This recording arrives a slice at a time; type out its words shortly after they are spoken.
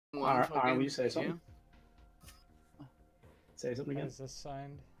Will you say something? Say something again. What is this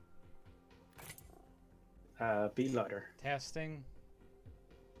sound? Be louder. Testing.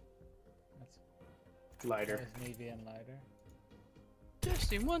 That's Lighter. me being louder.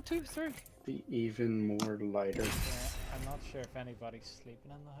 Testing 1, 2, 3. Be even more lighter. Yeah, I'm not sure if anybody's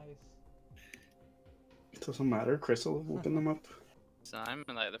sleeping in the house. It doesn't matter. Chris will open them up. So I'm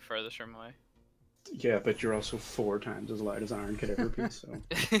like the furthest from away. Yeah, but you're also 4 times as loud as Aaron could ever be, so.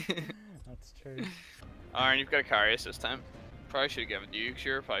 That's true. Aaron, you've got to carry us this time. Probably should have given it to you because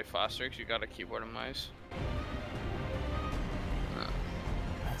you're probably faster because you got a keyboard and mouse.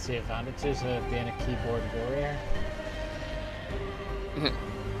 That's the advantages of being a keyboard warrior. Right,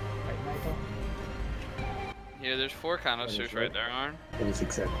 Michael? Yeah, there's 4 canisters right there, Aaron. That is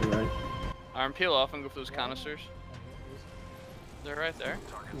exactly right. Aaron, peel off and go for those canisters. They're right there.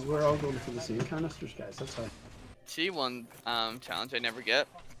 We're all going for the same canisters, guys. That's how. See, one challenge I never get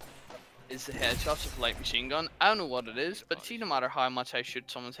is the headshots of light machine gun. I don't know what it is, but see, no matter how much I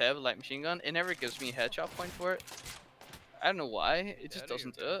shoot someone's head with a light machine gun, it never gives me a headshot point for it. I don't know why. It just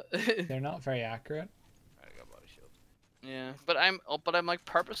doesn't do it. They're not very accurate. Yeah, but I'm like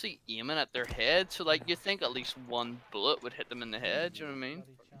purposely aiming at their head, so like you think at least one bullet would hit them in the head. Do you know what I mean?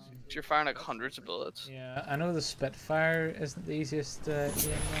 'Cause you're firing like hundreds of bullets. Yeah, I know the Spitfire isn't the easiest aim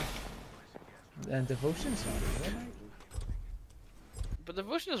with. And Devotion's not really. But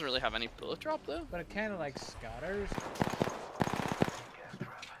Devotion doesn't really have any bullet drop though. But it kind of like scatters.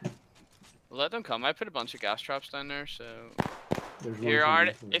 Well, let them come. I put a bunch of gas traps down there, so. There's Here, one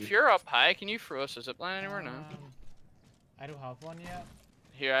Art, if you're up high, can you throw us a zipline anywhere now? I don't have one yet.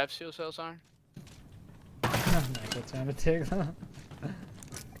 Here, I have seal cells, Aaron. Michael trying to take them.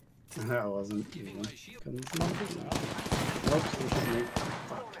 That wasn't even. Oops,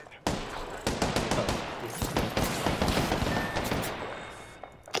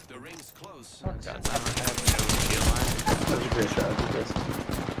 The ring's close. God damn it, I have no seal line. That was a great shot, Chris.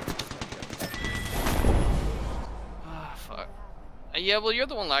 Ah, fuck. Yeah, well, you're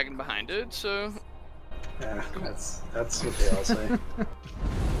the one lagging behind, dude, so. Yeah, that's what they all say.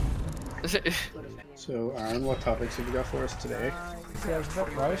 So, Aaron, what topics have you got for us today? Yeah, I was a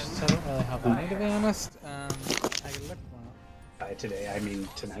bit rushed, so I don't really have any to be honest. I can look one up. By today, I mean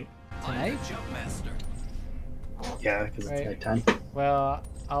tonight. Tonight? Yeah, because it's night time. Well,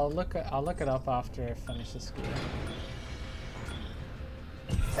 I'll look it up after I finish this game.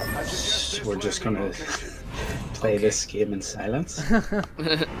 So we're just gonna play this game in silence.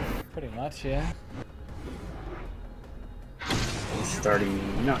 Pretty much, yeah.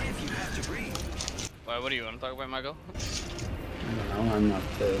 Starting now. Why, what do you want to talk about, Michael? I don't know, I'm not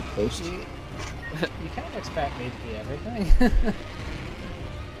the host. You can't expect me to be everything.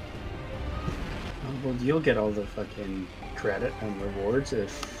 Well, you'll get all the fucking credit and rewards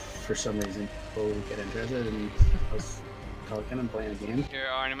if for some reason people get interested in us talking and playing a game. Here,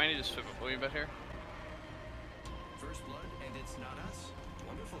 Aaron, I might need to swip up a wee bit here. First blood, and it's not us.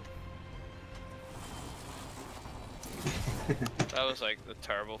 Wonderful. That was like the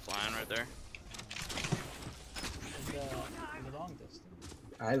terrible flying right there. The long distance.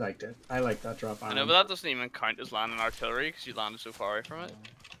 I liked it. I like that drop. I know, but that doesn't even count as landing artillery because you landed so far away from it.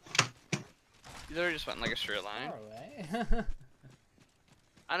 You literally just went in like a straight line. Far away.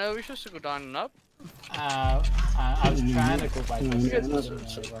 I know, we should just go down and up. I was trying to go by distance, but it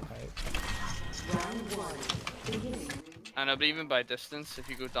didn't work out. I know, but even by distance, if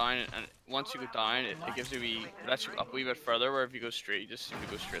you go down, and once you go down, it gives you lets you up a wee bit further, where if you go straight, you just seem to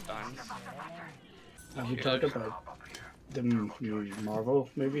go straight down. Have you talked about the Marvel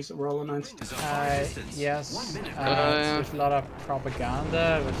movies that were all announced? Yes. There's a lot of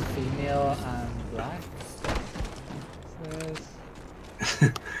propaganda with female and black.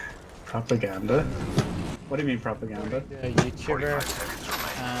 Propaganda? What do you mean propaganda? The YouTuber,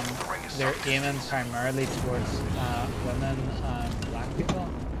 they're aiming primarily towards women and black people.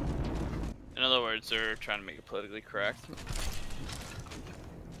 In other words, they're trying to make it politically correct.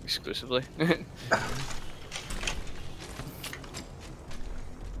 Exclusively.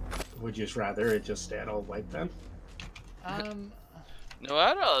 Would you just rather it just stayed all white then? No,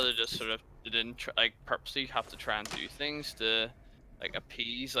 I'd rather just sort of didn't like purposely have to try and do things to like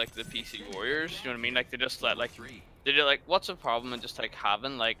appease like the PC warriors. You know what I mean? Like they just let like they did like what's the problem in just like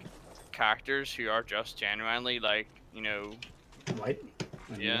having like characters who are just genuinely like White?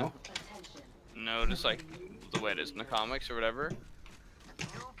 Yeah. No, just like the way it is in the comics or whatever.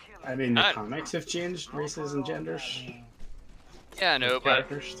 I mean, the comics have changed races and genders. Yeah, I know, but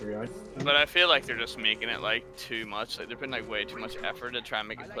I feel like they're just making it like too much. Like they're putting like way too much effort to try and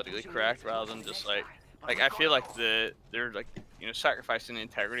make it politically correct, rather than just like I feel like they're like you know, sacrificing the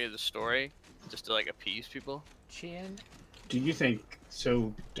integrity of the story just to like appease people. Chain. Do you think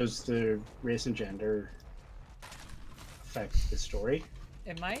so? Does the race and gender affect the story?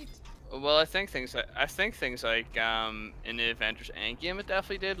 It might. Well, I think things like in the Avengers Endgame it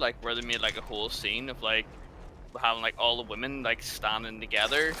definitely did, like where they made like a whole scene of like having like all the women like standing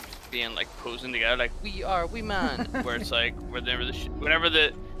together, being like posing together, like we are we man. Where it's like whenever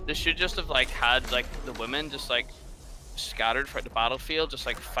they should just have like had like the women just like scattered throughout the battlefield, just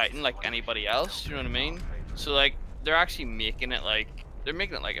like fighting like anybody else. You know what I mean? So like they're actually making it like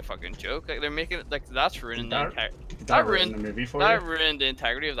a fucking joke. Like they're making it like that's ruining the integrity. That ruined the movie for you. That ruined the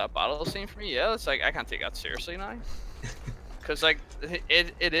integrity of that battle scene for me. Yeah, it's like I can't take that seriously now. Cause like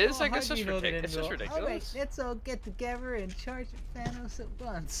it is like it's just ridiculous. All right, let's all get together and charge at Thanos at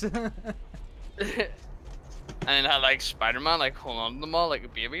once. And had like Spider-Man like hold on to them all like a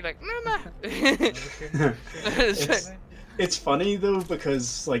baby, like mama. It's funny though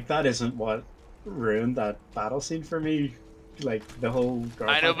because like that isn't what ruined that battle scene for me. Like the whole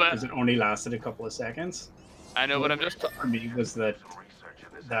girl I know, but because it only lasted a couple of seconds. I know, but I'm just for me was that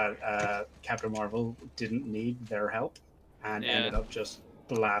Captain Marvel didn't need their help and ended up just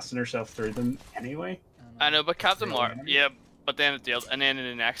blasting herself through them anyway. I know, but Captain Marvel, yeah. But then and then in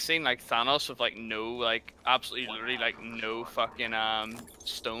the next scene, like Thanos with like no, like absolutely literally like no fucking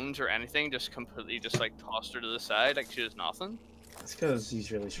stones or anything, just completely just like tossed her to the side, like she was nothing. It's because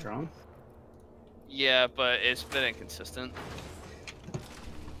he's really strong. Yeah, but it's a bit inconsistent.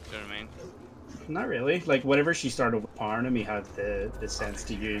 You know what I mean? Not really. Like whenever she started powering him, he had the sense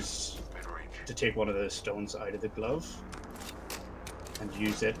to take one of the stones out of the glove and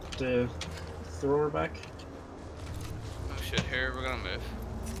use it to throw her back. Oh shit! Here we're gonna move.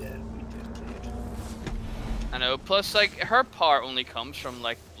 Yeah, we did. I know. Plus, like her power only comes from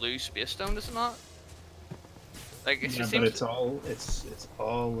like blue space stone, does it not? Like it seems. But it's all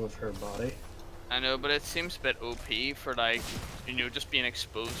of her body. I know, but it seems a bit OP for like, you know, just being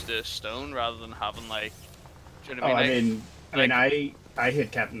exposed to stone rather than having like. Do you know what I mean? I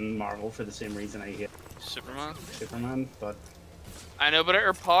hit Captain Marvel for the same reason I hit Superman, but. I know, but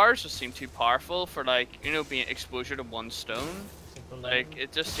her powers just seem too powerful for like, you know, being exposure to one stone. Like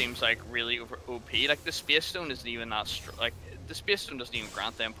it just seems like really over OP. Like the space stone isn't even that like the space stone doesn't even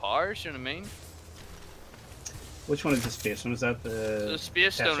grant them powers. You know what I mean? Which one is the space one? Is that the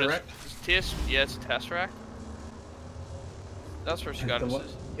space stone? Yeah, it's a Tesseract. That's where she got it.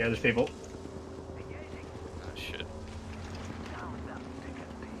 Yeah, there's people. Oh shit.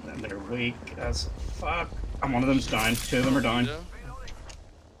 And they're weak as fuck. And one of them's down. Two of them are down.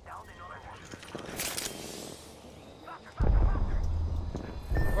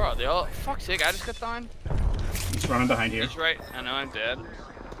 Where are they all? Fuck's sake, I just got down. He's running behind here. He's right. I know I'm dead.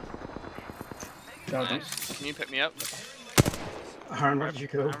 Nice. Can you pick me up? Aaron, where did you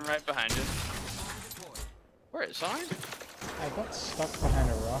go? I'm right behind you. Where is I? I got stuck behind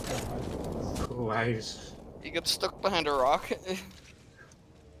a rock. Cool eyes. You got stuck behind a rock?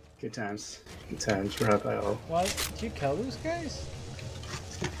 Good times. Good times. We're out by all. What? Did you kill those guys?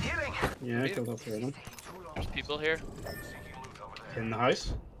 Yeah, I killed all three of them. There's people here. In the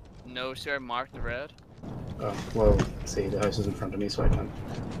house? No, sir, marked the red. Oh, well, see, the house is in front of me, so I can't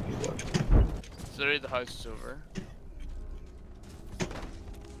watch. So the house is over.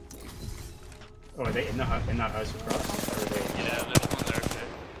 Oh, are they in that house across? Or are they... Yeah, there's one there too.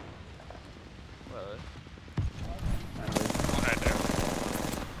 Well, one right there.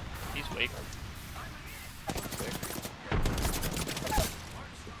 He's weak.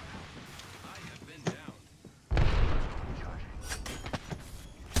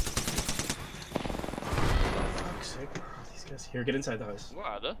 Fuck's sake. These guys here, get inside the house. Where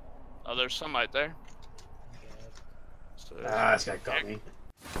are they? Oh, there's some out there. So this guy got me.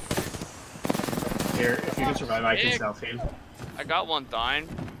 Here, if you can survive, I can self-heal. I got one down,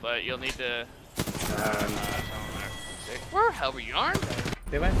 but you'll need to... Where the hell were you, Arn?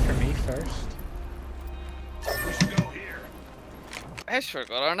 They went for me first. We should go here. I swear to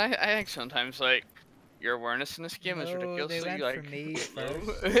God, Arn, I think sometimes, like, your awareness in this game is ridiculous. They went like, for me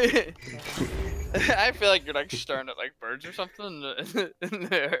first. I feel like you're, like, staring at, like, birds or something in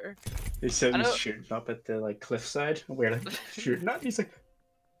there. He's shooting up at the, like, cliffside. We're, like, shooting at him. He's like...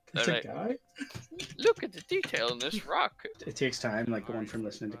 There's a guy? Look at the detail in this rock. It takes time, like, going from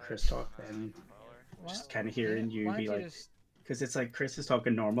listening to Chris talk, then just kind of hearing you be like... Because it's like, Chris is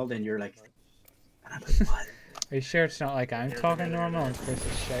talking normal, then you're like... And I'm like, what? Are you sure it's not like I'm talking normal and Chris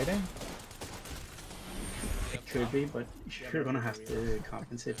is shouting? It could be, but you're going to have to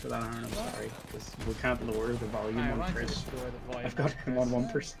compensate for that, Aaron. I'm sorry. Because we can't lower the volume on Chris. I've got him on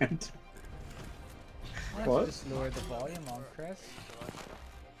 1%. Why don't What? you just lower the volume on Chris?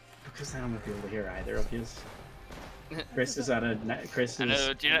 Because then I won't be able to hear either of you. Chris is I know,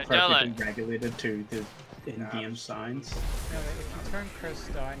 do you know, perfectly regulated to the in-game sounds. No, but if you turn Chris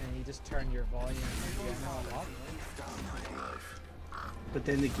down and you just turn your volume in general up, But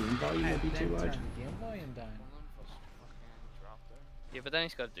then the game volume will be then too turn loud. the game volume down. Yeah, but then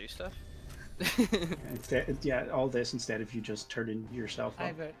he's got to do stuff. Yeah, all this instead of you just turning yourself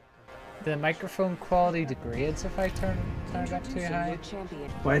up. But the microphone quality degrades if I turn it up too high.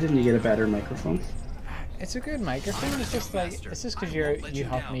 Why didn't you get a better microphone? It's a good microphone. It's just like it's just because you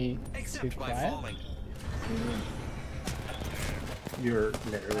have me too quiet. You're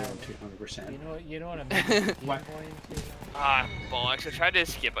literally on You 200%. know what I mean. Game What? volume too low. Ah, bollocks! I tried to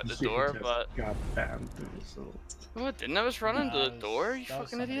escape out the You door, just but got bamboozled. no, I didn't. I was running to the That door. You that was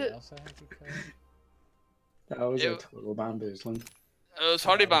fucking somebody idiot! else, I think you could. That was a Ew. total bamboozling. It was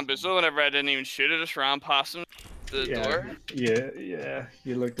hardly bamboozled whenever I didn't even shoot it. Just ran past him to the door. Yeah.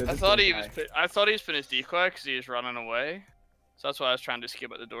 You looked at I the thought good he guy. was. I thought he was putting his decoy because he was running away. So that's why I was trying to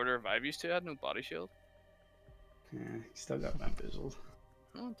escape out the door to revive you two. I had no body shield. Yeah, he still got bamboozled.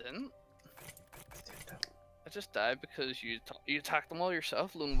 No, I didn't. I just died because you attacked them all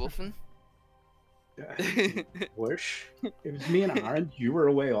yourself, lone wolfing. Worse. It was me and Aaron. You were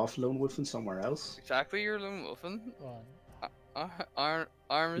away off lone wolfing somewhere else. Exactly, you're lone wolfing. Well, Arm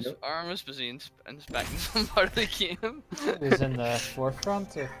is busy inspecting some part of the game. it was in the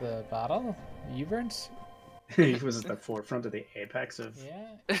forefront of the battle. You weren't. He was at the forefront of the apex of.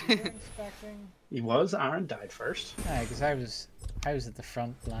 Yeah, you were inspecting. He was. Aaron died first. Yeah, because I was at the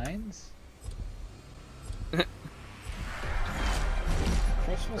front lines.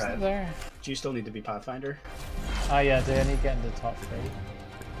 Chris wasn't Right. there. Do you still need to be Pathfinder? Oh yeah, do I need to get into the top 3?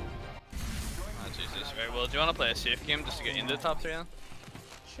 Oh, Jesus. Right, well, do you want to play a safe game just to get into the top 3 then?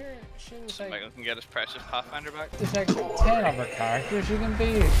 Sure, there's So like, Michael can get his precious Pathfinder back. there's like 10 other characters you can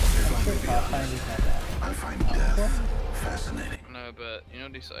be. I'm sure Pathfinder's not that. I find death fascinating. No, but you know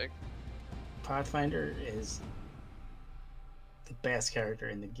what he's like? Pathfinder is the best character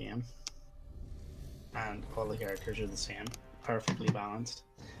in the game, and all the characters are the same, perfectly balanced.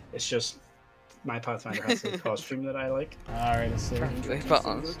 It's just my Pathfinder has the costume that I like. Alright, let's see. Perfectly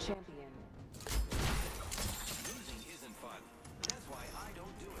balanced. Losing isn't fun. That's why I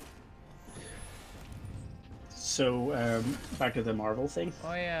don't do it. So back to the Marvel thing.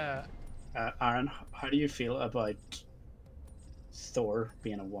 Oh yeah. Aaron, how do you feel about Thor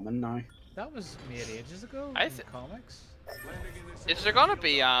being a woman now? That was made ages ago I in th- comics. Is there gonna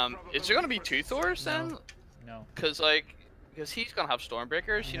be two Thors then? No. Because he's gonna have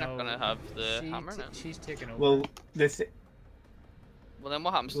Stormbreaker. She's not gonna have the hammer now. She's taken over. Well, Well, then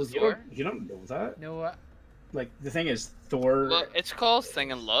what happens to you Thor? don't know that. No, what? Like the thing is, Thor, Well, it's called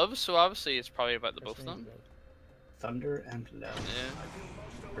Thing and Love, so obviously it's probably about the both of them. Thunder and Love,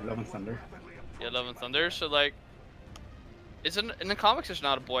 Yeah, or Love and Thunder. yeah, Love and Thunder. So like, isn't in the comics there's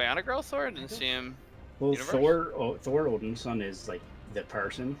not a boy and a girl Thor? I didn't see him. Well, Universe? Thor Odinson is like the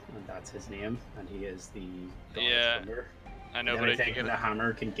person, and that's his name, and he is the god Yeah, of thunder. I know, And but I I think think the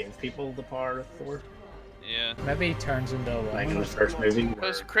hammer can give people the power of Thor. yeah. Maybe he turns into a Like in woman. the first movie. where-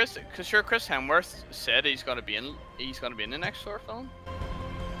 Because Chris Hemsworth said he's gonna be in the next Thor film.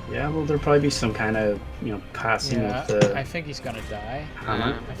 Yeah, well, there'll probably be some kind of passing Yeah, of the I think he's gonna die.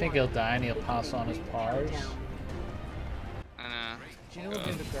 hammer. I think he'll die and he'll pass on his powers. I know. Do you know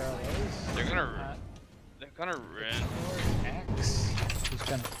who the girl is? They're gonna ruin. Thor X. He's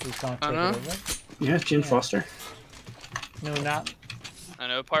gonna take know. it over. Yeah, Jane Yeah. Foster. No, not. I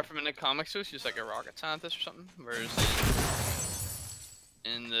know. Apart from in the comics, though, she's like a rocket scientist or something. Whereas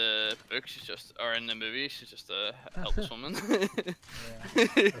in the book, or in the movie, she's just a helpless woman. Yeah.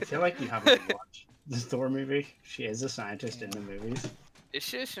 I feel like you haven't watched the Thor movie. She is a scientist in the movies. Is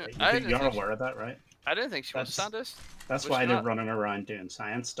she? You're aware of that, right? I didn't think she was a That's- scientist. That's Was why she they're not- running around doing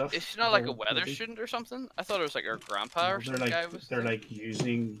science stuff. Is she not like a the weather movie. student or something? I thought it was like her grandpa No, or some guy was. they're like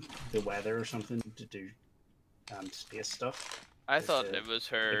using the weather or something to do space stuff. I like thought the it was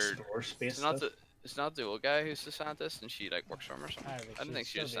her. Explore space It's not stuff. it's not the old guy who's the scientist, and she like works for him or something. Alright, I didn't think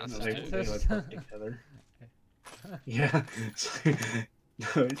she was a still No, being scientist. they like work together. Yeah.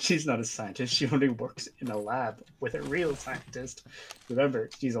 No, she's not a scientist. She only works in a lab with a real scientist. Remember,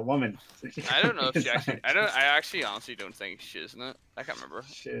 she's a woman. So she I don't know can't if be she a actually. scientist. I actually honestly don't think she is in it. I can't remember.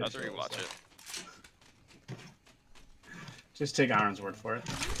 She I'll have to is, rewatch it. Just take Aaron's word for it.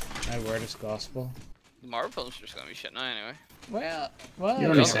 My word is gospel. The Marvel films are just gonna be shit now anyway. Well, You're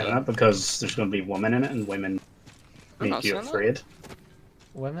only yeah. saying that because there's going to be women in it, and women I'm not make you saying that. afraid.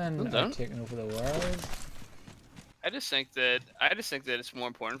 women Well are done. taking over the world. just think that it's more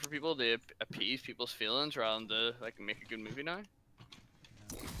important for people to appease people's feelings rather than to like make a good movie now.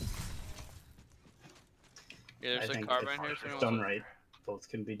 Yeah, I there's a think car behind here. if done right, both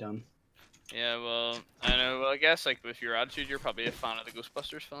can be done. Yeah, well, I know. Well, I guess like with your attitude, you're probably a fan of the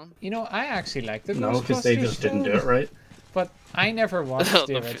Ghostbusters film. You know, I actually like the No, because they Ghostbusters just didn't do film, it right. but I never watched the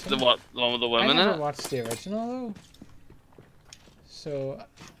the original. what? The one with the I women in never it. watched the original though. So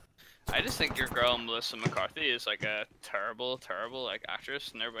I just think your girl Melissa McCarthy is like a terrible like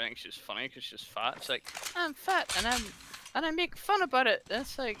actress, and everybody thinks she's funny because she's fat. It's like I'm fat and I make fun about it.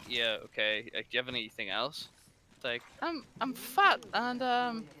 That's like yeah, okay. Like, do you have anything else? It's like I'm fat and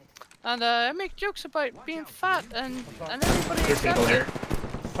I make jokes about being fat and everybody There's people accepts here.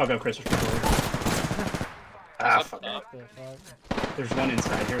 it. Fuck up, Chris. There's people here. Ah, What's fuck. up? the fuck? There's one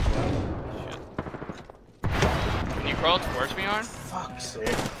inside here as well. Shit. Can you crawl towards me, Arn? Fuck's sake.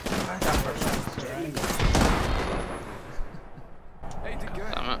 Why that person? Hey, the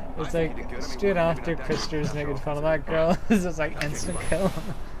guy. Damn it. It's like straight after Krister's making fun of that girl. It's just like instant kill.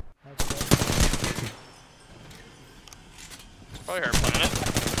 Probably her playing it.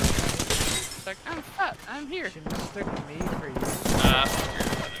 It's like I'm fat. I'm here. She mistook me for you.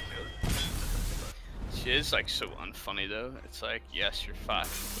 She is like so unfunny though. It's like yes, you're fat.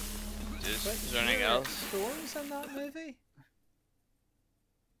 Is there anything else? Storms in that movie?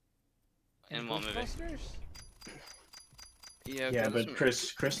 In what movie? Ghostbusters? Yeah, Yeah, okay, but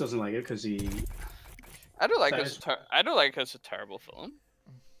Chris doesn't like it because he. I don't like Chris- I don't like it's a terrible film.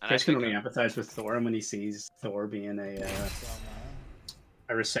 And Chris I can think only empathize with Thor, and when he sees Thor being a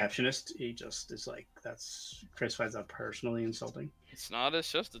receptionist, he just is like, that's Chris finds that personally insulting. it's not.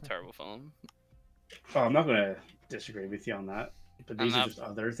 It's just a terrible film. Oh, I'm not gonna disagree with you on that, but these I'm are not- just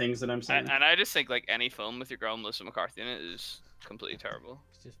other things that I'm saying. And I just think like any film with your girl Melissa McCarthy in it is completely terrible.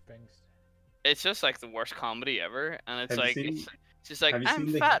 It just brings. It's just like the worst comedy ever, and it's Have you like seen- it's just like have you I'm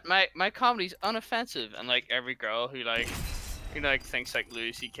seen the- fat. My comedy's unoffensive, and like every girl who like thinks like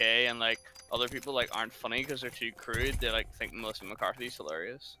Louis C.K. and like other people like aren't funny because they're too crude. They like think Melissa McCarthy's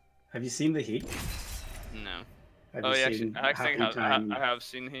hilarious. Have you seen The Heat? No. Have Oh you yeah, actually, seen I actually Happy I have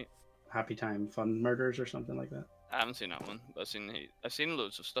seen Heat. Happy Time Fun Murders or something like that? I haven't seen that one, but I've seen Heat. I've seen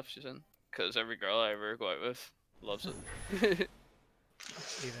loads of stuff she's in because every girl I ever go out with loves it.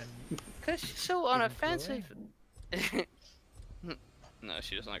 Even Cause she's so unoffensive. No,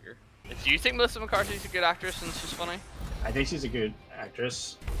 she doesn't like her. Do you think Melissa McCarthy's a good actress and she's funny? I think she's a good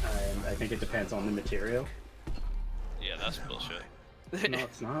actress, and I think it depends on the material. Yeah, that's bullshit. No,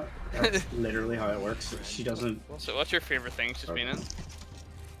 it's not. That's literally how it works. She doesn't. So what's your favorite thing she's been in?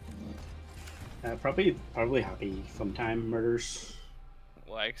 Probably Happy Fun Time Murders.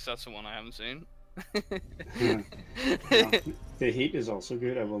 Why? Cause that's the one I haven't seen. No, The Heat is also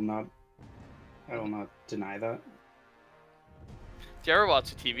good. I will not deny that. Do you ever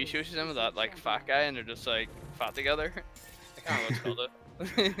watch a TV show she's in with that like fat guy and they're just like fat together? I can't remember what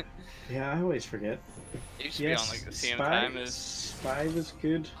it's called. It. Yeah, I always forget. It used to be on like the same Spy, time as. Spy was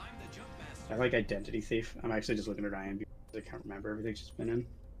good. I like Identity Thief. I'm actually just looking at Ryan because I can't remember everything she's been in.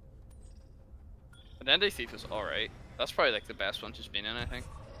 Identity Thief is alright. That's probably like the best one she's been in, I think.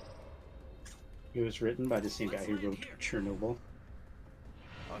 It was written by the same guy who wrote Chernobyl.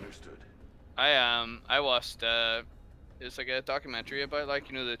 Understood. I watched it's like a documentary about like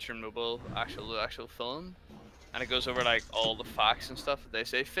the Chernobyl actual film, and it goes over like all the facts and stuff that they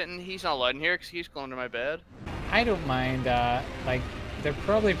say. Fitton, he's not allowed in here because he's going under my bed. I don't mind. Like they're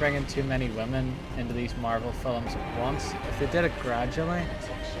probably bringing too many women into these Marvel films at once. If they did it gradually,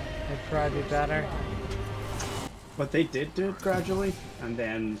 it'd probably be better. But they did do it gradually, and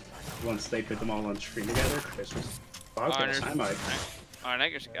then once they put them all on screen together, Chris was fuck Arnold. this, I'm out. Alright, I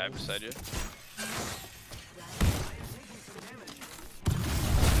think there's a guy beside you. So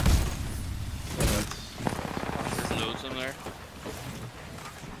that's- There's loads in there.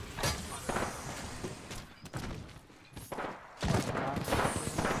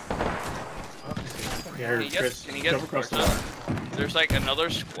 Here, Can you get- Chris, can you get jump across the towards water. There's like another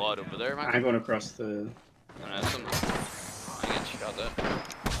squad over there, man. I'm going across the. I know, some... I get shot at.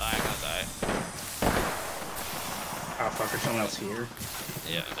 I'm gonna die. Ah, fuck, there's someone else here.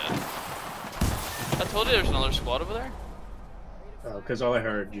 Yeah, I'm dead. I told you there's another squad over there. Because all I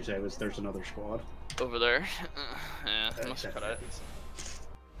heard you say was there's another squad. Over there. Yeah, I That- must have that- cut out.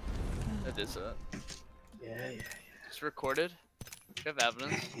 I did that. Yeah. It's recorded. You have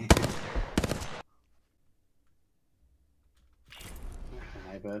evidence.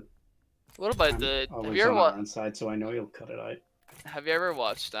 I bet. What about I'm the? Have always you ever on our watched? inside, so I know you'll cut it out. Have you ever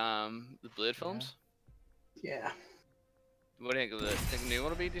watched the Blade films? Yeah. What do you think of it? Think new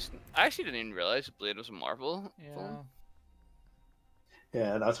one will be decent? I actually didn't even realize Blade was a Marvel film.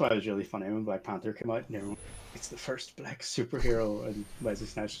 Yeah, that's why it was really funny when Black Panther came out and everyone, it's the first black superhero, and Wesley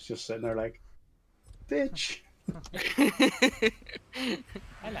Snipes was just sitting there like, bitch.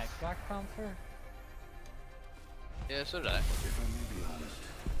 I like Black Panther. Yeah, so did I.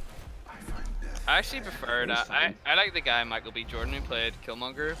 I actually prefer that. I like the guy Michael B. Jordan who played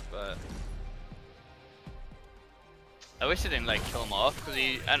Killmonger, but I wish they didn't like kill him off because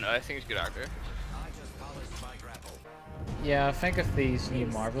I don't know. I think he's a good actor. Yeah, I think of these new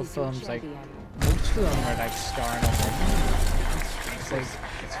Marvel films, like most of them are like starring up. It's like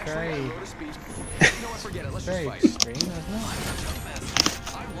it's very extreme, isn't it?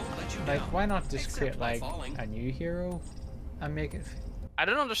 Like, why not just create like a new hero and make it I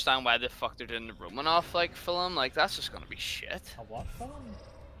don't understand why the fuck they're doing the Romanoff like film. Like that's just gonna be shit. a what film?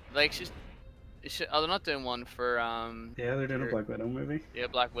 Like oh, they're not doing one for Yeah, they're doing a Black Widow movie. yeah,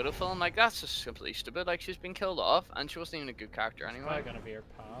 Black Widow film. Like that's just completely stupid. Like she's been killed off and she wasn't even a good character It's anyway. probably gonna be her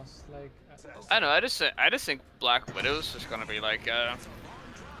past, like. I don't know. I just think Black Widow's just gonna be like it's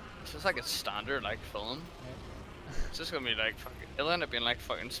just like a standard like film. It's just gonna be like fucking. It'll end up being like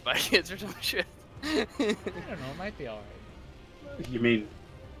fucking Spy Kids or some shit. I don't know. It might be alright. You mean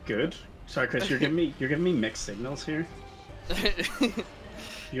good? Sorry, Chris, you're giving me mixed signals here.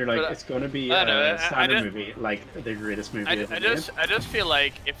 You're like, But, it's going to be I don't know, a standard movie, like the greatest movie ever I made. just feel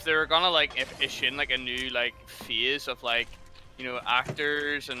like if they're gonna like issue in like a new like phase of like, you know,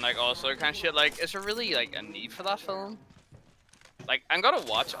 actors and like all sort of kind of shit, like is there really like a need for that film? Like I'm gonna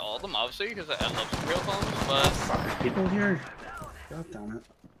watch all of them obviously because I love superhero films, but Fuck, people here. God damn it.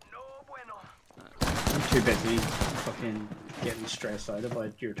 I'm too busy fucking getting stressed out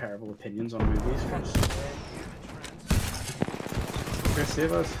about your terrible opinions on movies, Chris. Chris,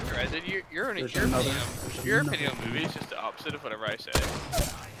 save us. right, dude, your There's opinion another- of movies is just the opposite of whatever I say.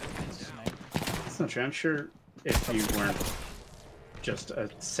 It's not true. I'm sure if you weren't just a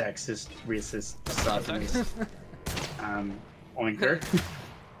sexist, racist, misogynist, oinker.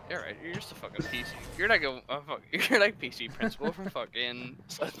 You're right. You're just a fucking PC. You're like you're like PC principal from fucking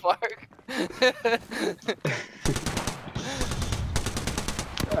South Park.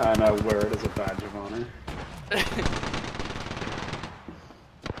 And I wear it as a badge of honor.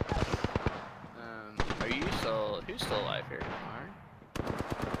 Are you still? Who's still alive here? Alright.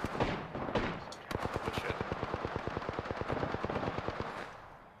 Oh shit.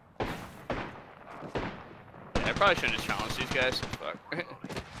 Yeah, I probably shouldn't have challenged these guys. Fuck.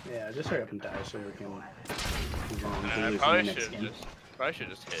 Yeah, just hurry up and die so we can move on to I losing probably the next should game.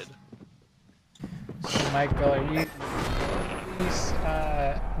 just hid. So, Michael, are you these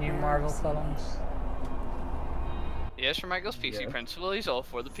new Marvel films? Yes, for Michael's PC Yeah. principal, he's all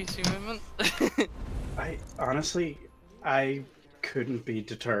for the PC movement. I honestly, I couldn't be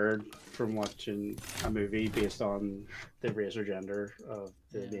deterred from watching a movie based on the race or gender of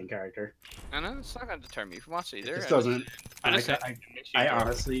the main character. I know it's not gonna deter me from watching either. It just doesn't. I just I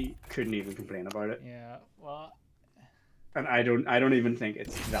honestly couldn't even complain about it, Yeah, well, and I don't even think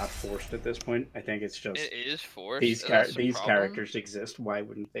it's that forced at this point. I think it's just It is forced. these that's the these problem. characters exist. Why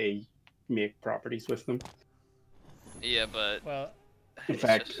wouldn't they make properties with them? Yeah, but well, In it's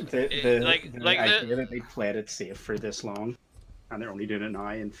fact, just- the like idea that they played it safe for this long, and they're only doing it now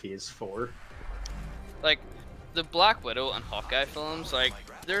in Phase 4. like the Black Widow and Hawkeye films, like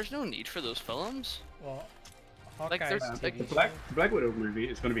there's no need for those films. well, Like, Hawkeye's there's, TV like, The Black Widow movie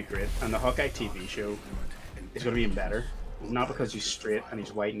is going to be great, and the Hawkeye TV show is going to be even better. Not because he's straight and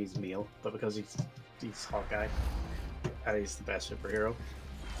he's white and he's male, but because he's Hawkeye, and he's the best superhero.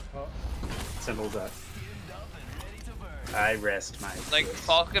 well, Simple as that. I rest my Like case.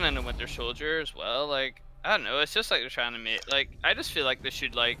 Falcon and the Winter Soldier as well. Like I don't know, it's just like they're trying to make like I just feel like they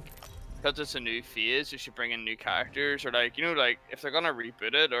should like because it's a new phase, they should bring in new characters or like you know like if they're gonna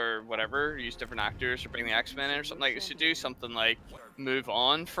reboot it or whatever, use different actors or bring the X-Men in or something like they should do something like move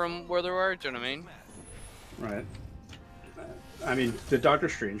on from where they were. Do you know what I mean? Right. I mean, the Doctor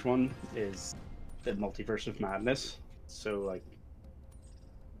Strange one is the multiverse of madness, so like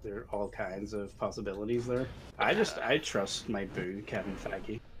there are all kinds of possibilities there. I trust my boo Kevin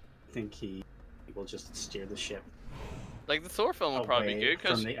Feige. I think he will just steer the ship Like the Thor film will probably be away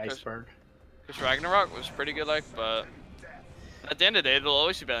good from the iceberg. because Ragnarok was pretty good. Like, but at the end of the day, they'll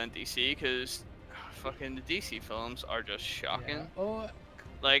always be better than DC because fucking the DC films are just shocking. yeah. Oh,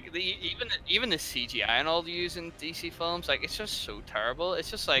 Like even the CGI and all they use in DC films, like it's just so terrible.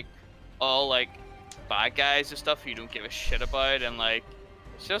 It's just like all like bad guys and stuff you don't give a shit about, and like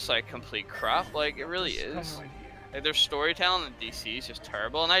it's just like complete crap. Like it really is. Like their storytelling in DC is just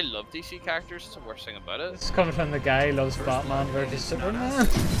terrible, and I love DC characters. It's the worst thing about it. It's coming from the guy who loves Batman versus Superman.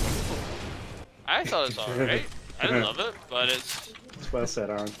 I thought it was alright. I didn't love it, but it's well said,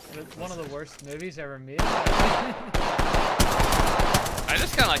 Aaron. It's one of the worst movies ever made. I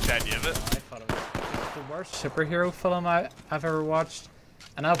just kind of like the idea of it. I thought it was the worst superhero film I've ever watched,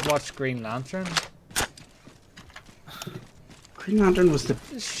 and I've watched Green Lantern. Green Lantern was the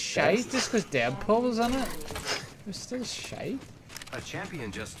It's shite just because Deadpool was in it. It was still shite. A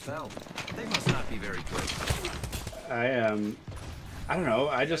champion just fell. They must not be very good. I don't know.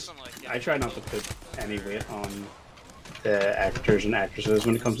 I try not to put any weight on the actors and actresses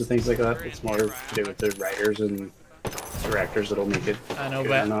when it comes to things like that. It's more to do with the writers and directors that'll make it. I know,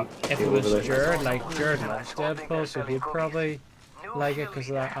 good or but not. if it was Jared, like Jared loves Deadpool, so he'd probably like it because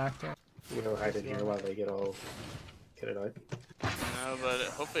of that actor. You know, hide in here while they get it out. No, but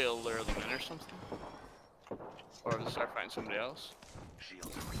hopefully it'll lure them in or something. Or they'll start finding somebody else.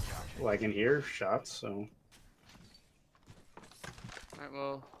 Well, I can hear shots, so. Alright,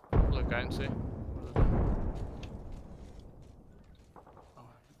 well, look out and see.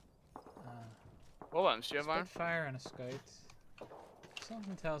 What weapons do you have, Aaron? Spitfire and a scout.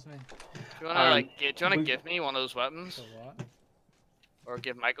 Something tells me. Do you wanna give me one of those weapons? So what? Or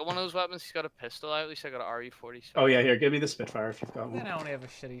give Michael one of those weapons? He's got a pistol out, at least I got an RE-47. Oh yeah, here, give me the Spitfire if you've got one. Then I only have a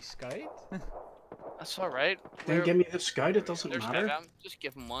shitty scout. That's alright. Then give me the Scout, it doesn't matter. Just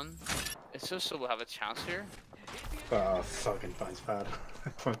give him one. It's just so we'll have a chance here. Oh, fucking bounce pad.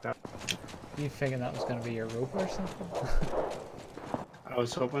 Fuck that. You thinking that was gonna be your rope or something? I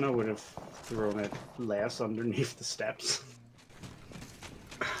was hoping I would have thrown it less underneath the steps.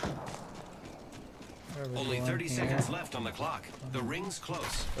 Only 30 seconds left on the clock. The ring's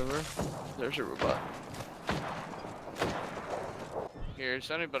close. Over. There's a robot. Here,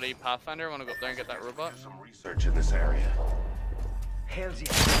 is anybody Pathfinder want to go up there and get that robot? Some research in this area. Hells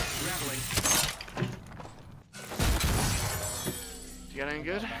yeah. Traveling. You got any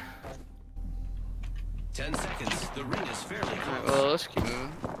good? 10 seconds. The ring is fairly Alright, close. well, let's keep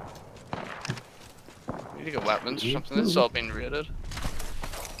moving. We need to get weapons or something. This is all being raided.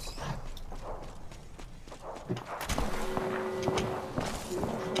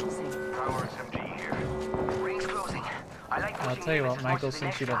 I'll tell you what, Michael,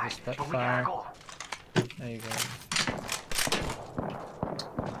 since you have the Spitfire, there you go.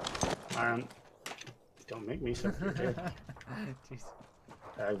 Aaron, don't make me suck your dick. Jeez.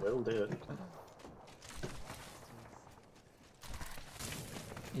 I will do it.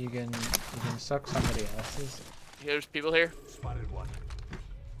 You can suck somebody else's. There's people here. Spotted one.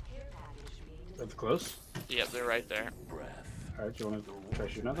 That's close. Yep, they're right there. Alright, do you want to try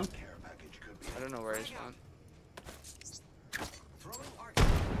shooting at them? Care package could be. I don't know where he's gone.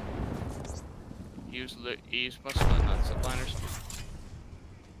 He's must have been on zip line or something.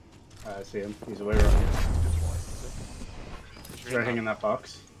 I see him. He's away around. Is there anything in that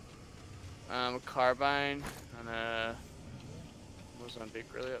box? A carbine and a. What was on big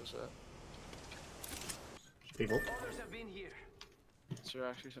really? That was it. People. Is there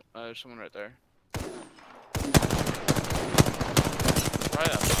actually there's someone right there.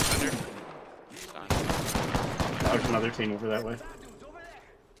 Right up, under. There's another team over that way.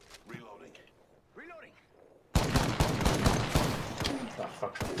 Reloading. Oh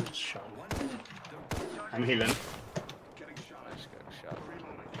fuck, I just shot. I'm healing. Getting shot. Nice guy shot.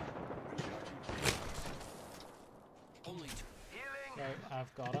 Only two. Right,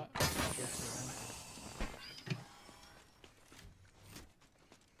 I've got it.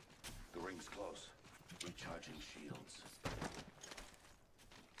 The ring's close. Recharging shields.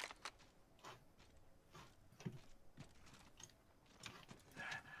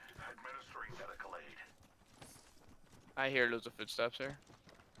 Administering medical aid. I hear loads of footsteps here.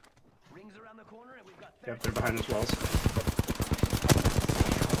 Rings around the corner and we've got Yep, they're behind us walls.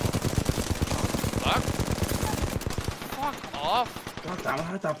 Fuck! Fuck off! God damn it,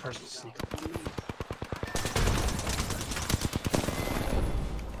 how did that person sneak up on me?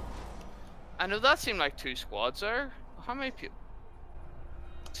 I know that seemed like 2 squads there. How many people?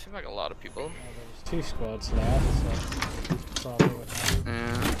 Seemed like a lot of people. Well, there's 2 squads left, so probably would happen.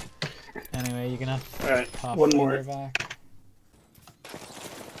 Yeah. Anyway, you can have Alright, half one more. back.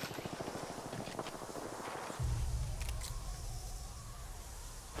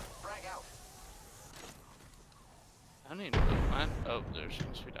 I don't even know, man. Oh, there's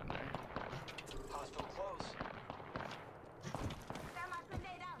supposed to be down there. hostile close.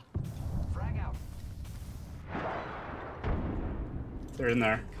 Frag out. They're in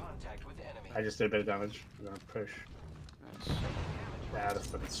there. Contact with enemy. I just did a bit of damage. I'm gonna push. Nice. Yeah, that's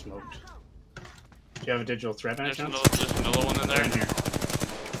fucking smoked. Do you have a digital threat by any chance? There's another one in They're there. in here.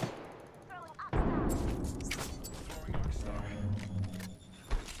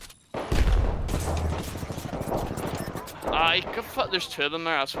 There's two of them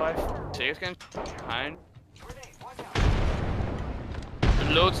there, that's why. See, it's getting behind.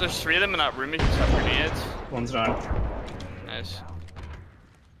 There's three of them in that room, you can set grenades. One's down. Nice.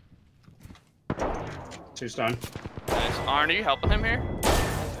 Two's down. Nice. Aaron, are you helping him here?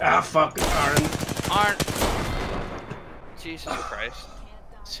 Ah, fuck, Aaron. Aaron! Jesus Christ.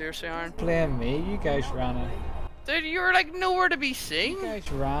 Seriously, Aaron? Blame me, you guys ran it. Dude, you were like nowhere to be seen. You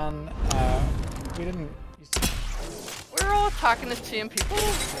guys ran, we didn't... We're all attacking the same people.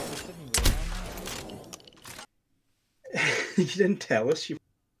 You didn't tell us you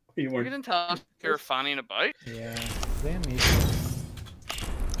You weren't. didn't tell us you were fanning about. Yeah, blame me.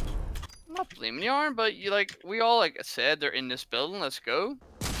 I'm not blaming you, Aaron, but we all said they're in this building. Let's go.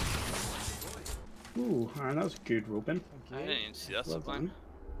 Ooh, Aaron, that was good roping. I didn't even see that Well supplying. done.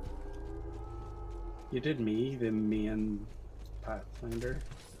 You did me, the main Pathfinder,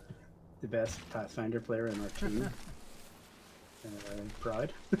 the best Pathfinder player in our team.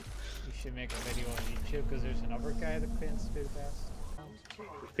 Proud. You should make a video on YouTube because there's another guy that claims to be the best.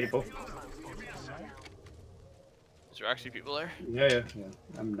 People. Is there actually people there? Yeah.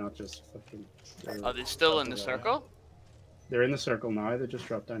 I'm not just fucking. Are they still in the circle? They're in the circle now. They just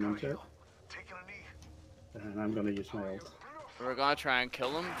dropped down into it. And I'm gonna use my ult. We're gonna try and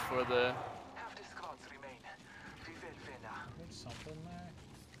kill them for the. There's something there.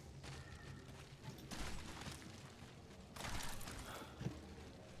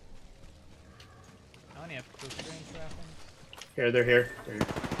 I only have close range weapons. Here, they're here. They're here.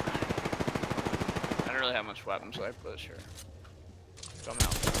 I don't really have much weapons left, but sure. Coming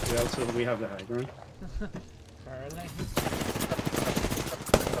out. We have the high ground. Apparently.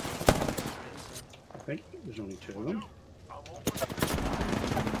 I think there's only two of them.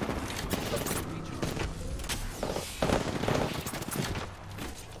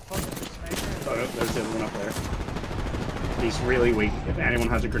 Oh, no, there's the other one up there. He's really weak. If anyone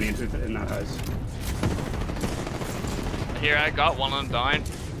has a grenade in that house. Here, I got one on down.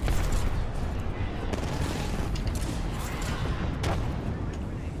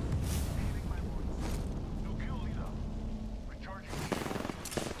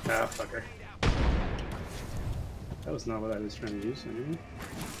 Ah, fucker. That was not what I was trying to use anyway.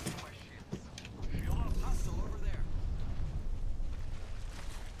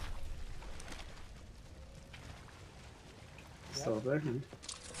 Still up there, huh?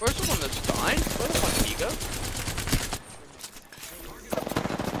 Where's the one that's down? Where's the one he go?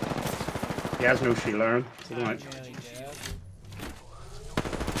 He has no shield arm, so they might. Nearly dead.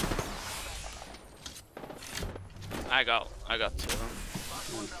 I got two of them.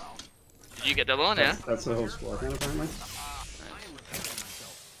 Did you get the other one? Yeah. That's the whole squad now, apparently.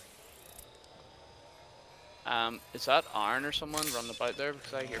 Is that Aaron or someone running about there?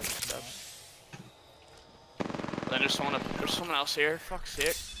 Because I hear footsteps. Then there's someone else here. Fuck's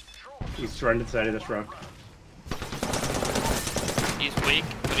sake. He's surrounded the side of this rock. He's weak,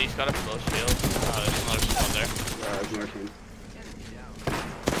 but he's got a full shield. Oh, there's another one there. There's another team.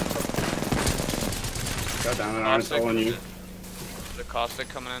 God damn it, Aaron, it's all on you. The caustic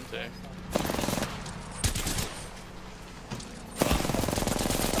coming in too.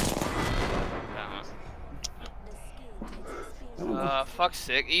 Fuck's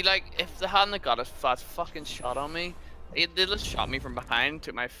sake. If they hadn't got a fat fucking shot on me, they just shot me from behind,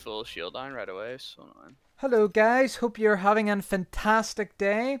 took my full shield down right away, so annoying. Hello guys, hope you're having a fantastic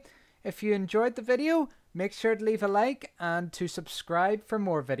day. If you enjoyed the video, make sure to leave a like and to subscribe for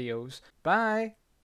more videos. Bye!